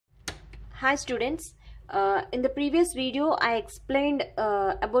Hi students, in the previous video I explained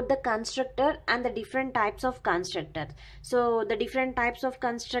about the constructor and the different types of constructor. So the different types of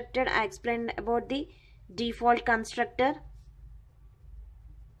constructor, I explained about the default constructor,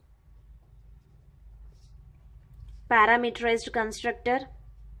 parameterized constructor,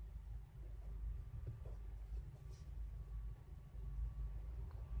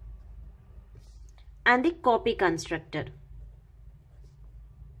 and the copy constructor.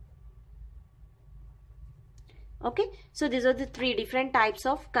 Okay, so these are the three different types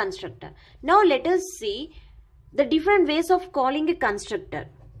of constructor. Now let us see the different ways of calling a constructor.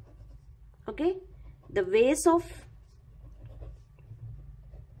 Okay, the ways of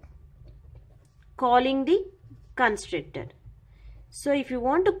calling the constructor. So if you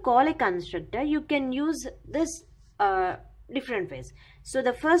want to call a constructor, you can use this different ways. So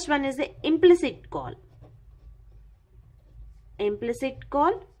the first one is the implicit call. Implicit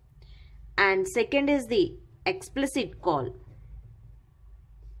call, and second is the explicit call.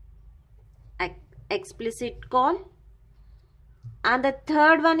 Explicit call, and the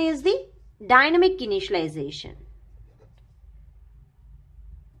third one is the dynamic initialization.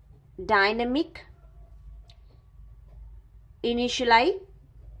 Dynamic initialization.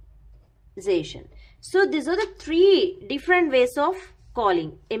 So these are the three different ways of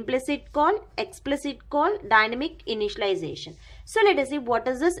calling: implicit call, explicit call, dynamic initialization. So let us see what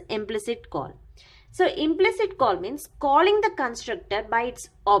is this implicit call. So implicit call means calling the constructor by its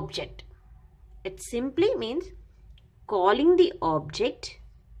object. It simply means calling the object.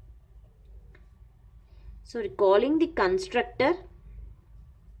 So calling the constructor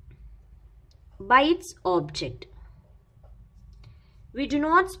by its object. We do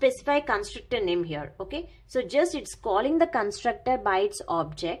not specify constructor name here. Okay, so just it's calling the constructor by its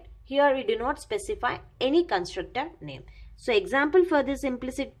object. Here we do not specify any constructor name. So example for this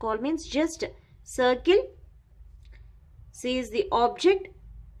implicit call means just circle C is the object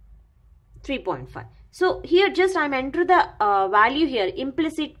 3.5. So here just I am enter the value here,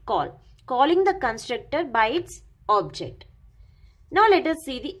 implicit call, calling the constructor by its object. Now let us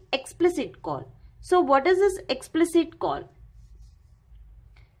see the explicit call. So what is this explicit call?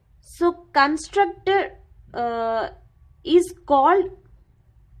 So constructor is called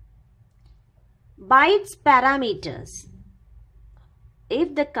by its parameters.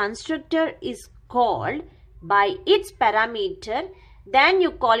 If the constructor is called by its parameter, then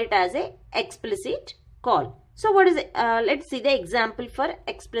you call it as a explicit call. So what is it? Let's see the example for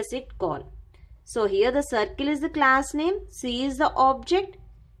explicit call. So here the circle is the class name, C is the object,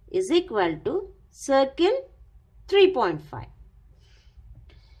 is equal to circle 3.5.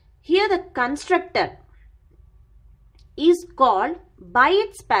 Here the constructor is called by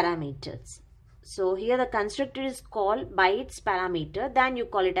its parameters. So here the constructor is called by its parameter, then you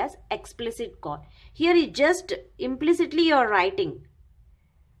call it as explicit call. Here is just implicitly you are writing,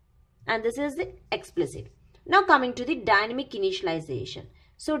 and this is the explicit. Now coming to the dynamic initialization.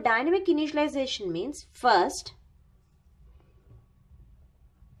 So dynamic initialization means first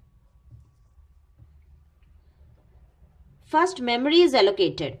memory is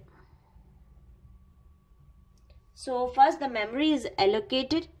allocated. So first the memory is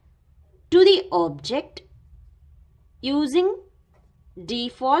allocated to the object using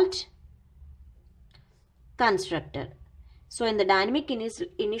default constructor. So in the dynamic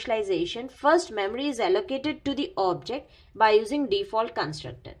initialization, first memory is allocated to the object by using default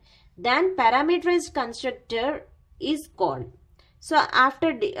constructor. Then parameterized constructor is called. So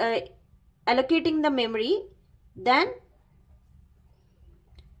after allocating the memory, then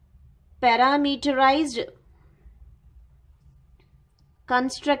parameterized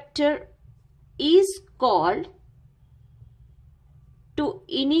constructor is called to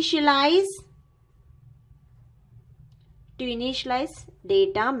initialize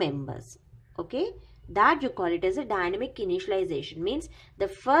data members. Okay, that you call it as a dynamic initialization. Means the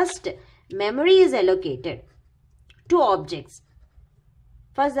first memory is allocated to objects.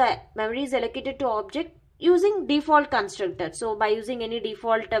 First the memory is allocated to object using default constructor. So by using any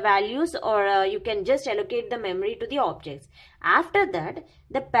default values, or you can just allocate the memory to the objects. After that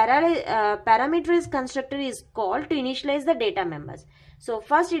the parameterized constructor is called to initialize the data members. So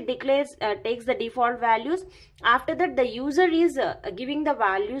first it declares takes the default values. After that the user is giving the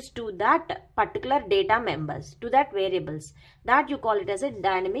values to that particular data members, to that variables. That you call it as a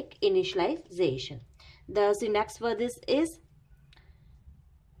dynamic initialization. The syntax for this is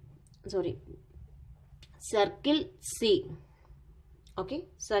circle C. Okay,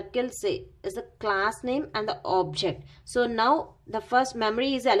 circle C is the class name and the object. So now the first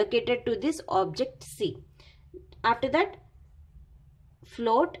memory is allocated to this object C. After that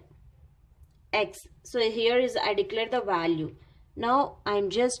float x. So here is I declare the value. Now I'm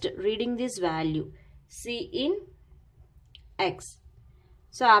just reading this value c in x.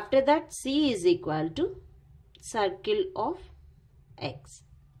 So after that c is equal to circle of x.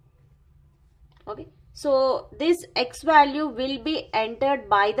 Okay, so this x value will be entered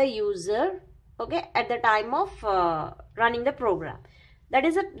by the user, okay, at the time of running the program. That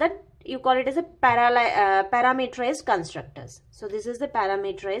is that you call it as a parameterized constructors. So this is the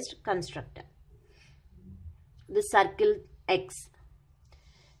parameterized constructor, the circle x.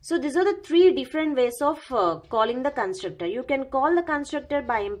 So these are the three different ways of calling the constructor. You can call the constructor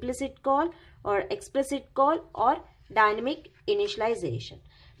by implicit call or explicit call or dynamic initialization.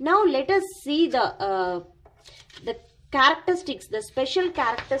 Now let us see the characteristics, the special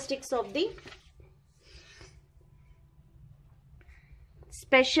characteristics of the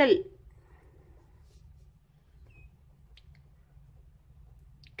special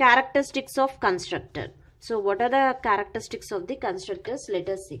characteristics of constructor. So what are the characteristics of the constructors? Let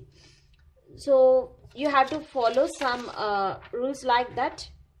us see. So you have to follow some rules like that.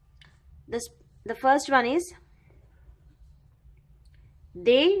 The first one is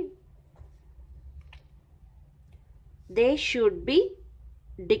they should be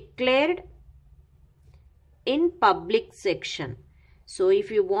declared in public section. So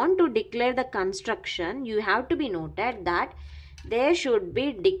if you want to declare the construction, you have to be noted that they should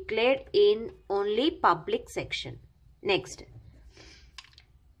be declared in only public section. Next,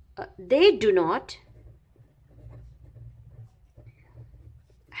 they do not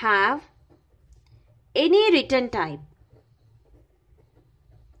have any return type.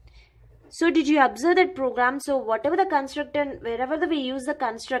 So did you observe that program? So whatever the constructor, wherever we use the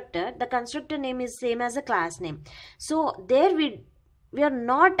constructor name is same as a class name. So there we are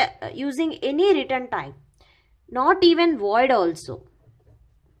not using any return type, not even void also,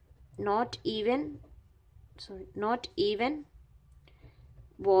 not even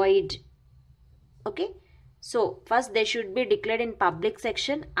void. Okay, so first they should be declared in public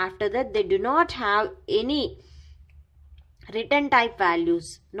section. After that they do not have any return type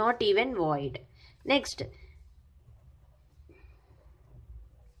values, not even void. Next,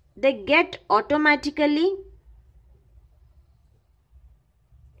 they get automatically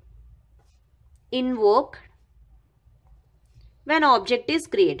invoked when object is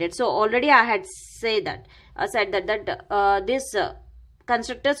created. So already I had said that this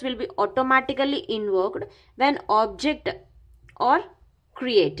constructors will be automatically invoked when object are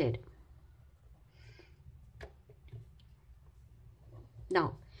created.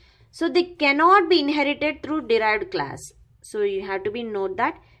 Now, so they cannot be inherited through derived class. So you have to be note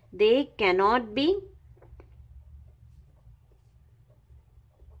that they cannot be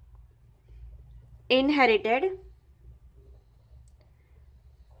inherited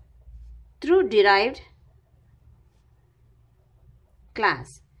through derived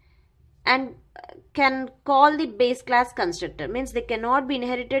class and can call the base class constructor. Means they cannot be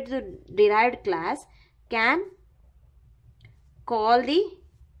inherited through derived class, can call the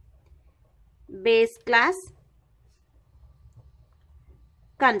base class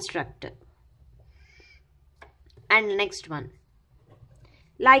constructor. And next one,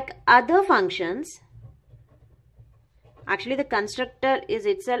 like other functions, actually the constructor is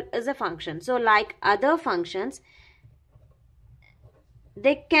itself is a function. So like other functions,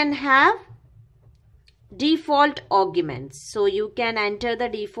 they can have default arguments. So you can enter the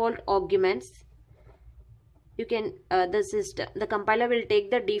default arguments. You can the compiler will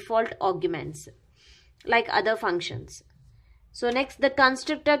take the default arguments like other functions. So next, the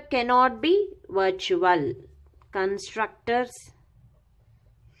constructor cannot be virtual. Constructors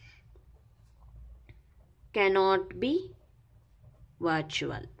cannot be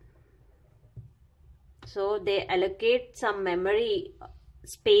virtual. So they allocate some memory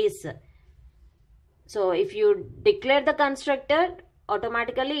space. So if you declare the constructor,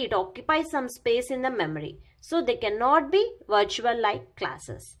 automatically it occupies some space in the memory. So they cannot be virtual like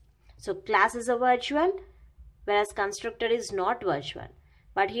classes. So classes are virtual, whereas constructor is not virtual.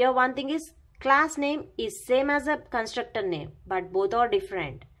 But here one thing is, class name is same as a constructor name, but both are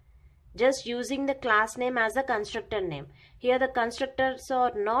different. Just using the class name as a constructor name. Here the constructors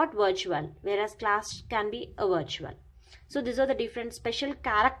are not virtual, whereas class can be a virtual. So these are the different special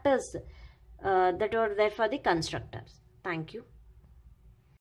characters that are there for the constructors. Thank you.